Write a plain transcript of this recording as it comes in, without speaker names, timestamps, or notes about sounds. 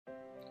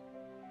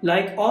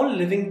Like all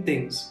living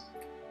things,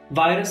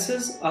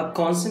 viruses are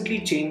constantly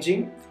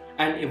changing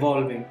and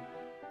evolving.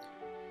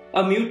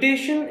 A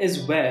mutation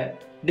is where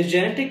the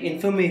genetic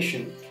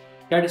information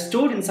that is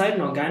stored inside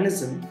an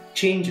organism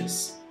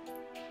changes.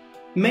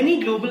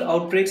 Many global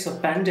outbreaks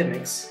of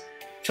pandemics,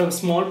 from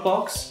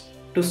smallpox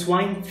to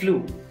swine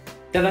flu,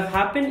 that have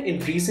happened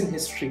in recent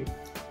history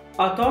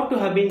are thought to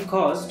have been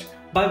caused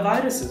by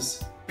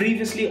viruses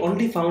previously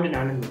only found in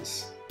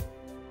animals.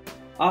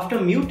 After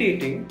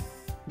mutating,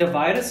 the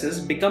viruses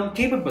become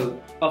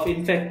capable of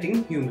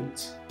infecting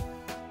humans.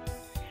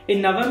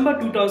 In November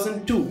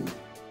 2002,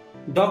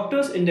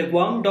 doctors in the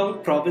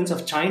Guangdong province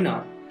of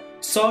China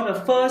saw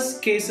the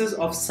first cases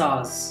of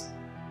SARS,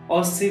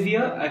 or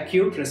severe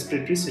acute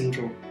respiratory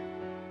syndrome.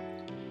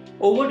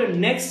 Over the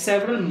next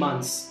several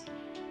months,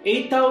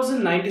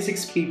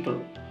 8,096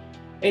 people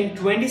in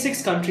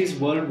 26 countries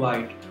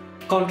worldwide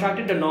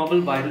contracted the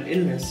novel viral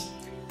illness,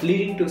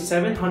 leading to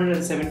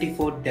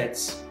 774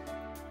 deaths.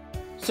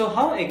 So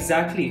how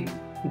exactly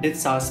did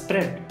SARS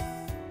spread?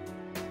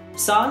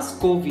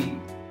 SARS-CoV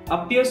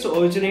appears to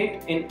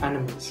originate in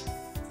animals.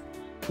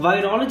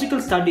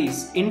 Virological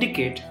studies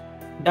indicate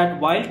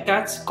that wild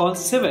cats called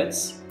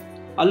civets,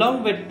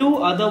 along with two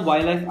other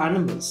wildlife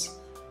animals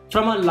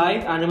from a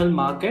live animal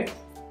market,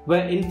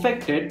 were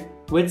infected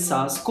with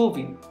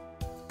SARS-CoV.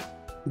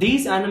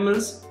 These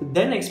animals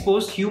then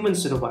exposed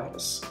humans to the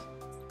virus.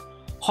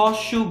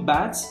 Horseshoe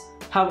bats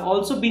have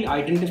also been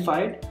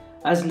identified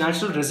as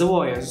natural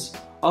reservoirs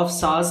of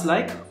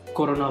SARS-like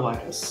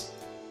coronavirus.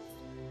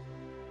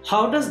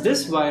 How does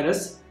this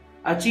virus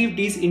achieve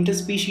these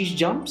interspecies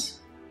jumps?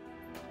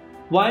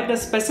 While the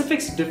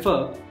specifics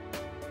differ,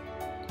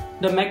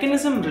 the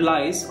mechanism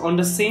relies on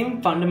the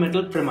same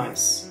fundamental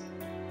premise: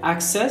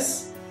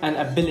 access and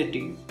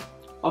ability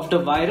of the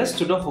virus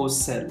to the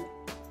host cell.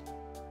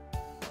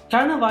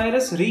 Can a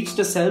virus reach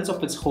the cells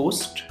of its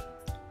host?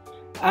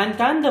 And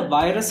can the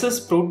virus's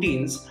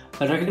proteins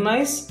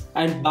recognize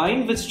and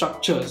bind with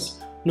structures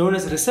known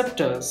as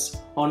receptors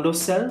on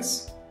those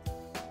cells?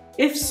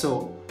 If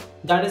so,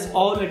 that is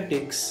all it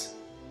takes.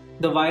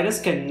 The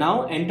virus can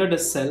now enter the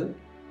cell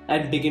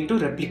and begin to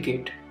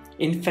replicate,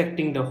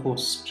 infecting the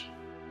host.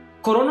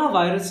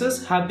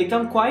 Coronaviruses have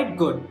become quite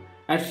good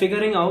at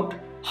figuring out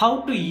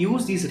how to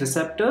use these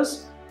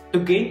receptors to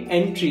gain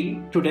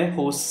entry to their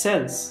host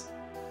cells.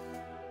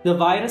 The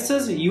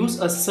viruses use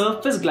a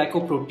surface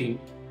glycoprotein,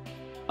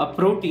 a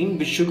protein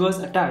with sugars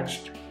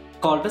attached,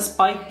 called a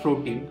spike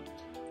protein,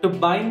 to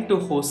bind to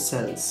host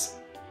cells.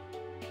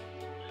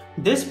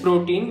 This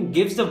protein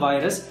gives the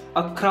virus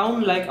a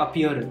crown-like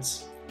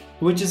appearance,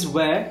 which is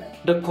where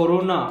the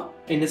corona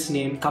in its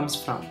name comes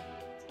from.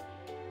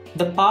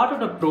 The part of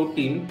the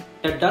protein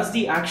that does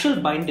the actual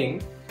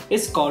binding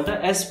is called the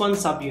S1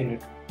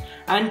 subunit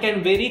and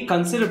can vary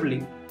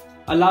considerably,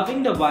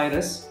 allowing the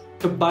virus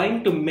to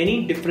bind to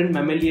many different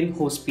mammalian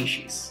host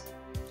species.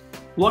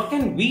 What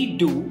can we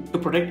do to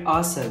protect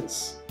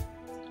ourselves?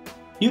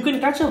 You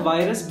can catch a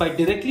virus by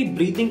directly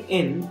breathing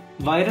in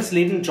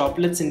virus-laden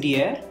droplets in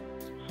the air,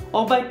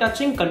 or by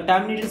touching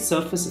contaminated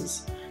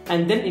surfaces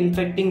and then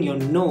infecting your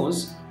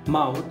nose,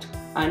 mouth,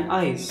 and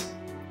eyes,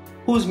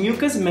 whose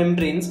mucous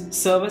membranes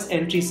serve as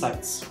entry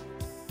sites.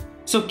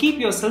 So keep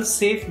yourself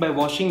safe by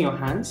washing your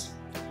hands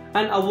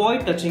and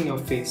avoid touching your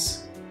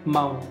face,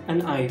 mouth,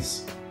 and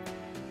eyes.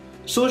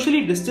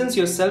 Socially distance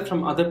yourself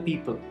from other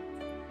people.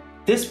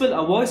 This will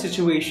avoid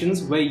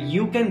situations where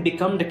you can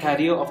become the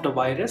carrier of the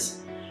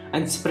virus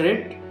and spread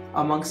it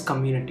amongst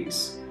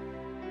communities.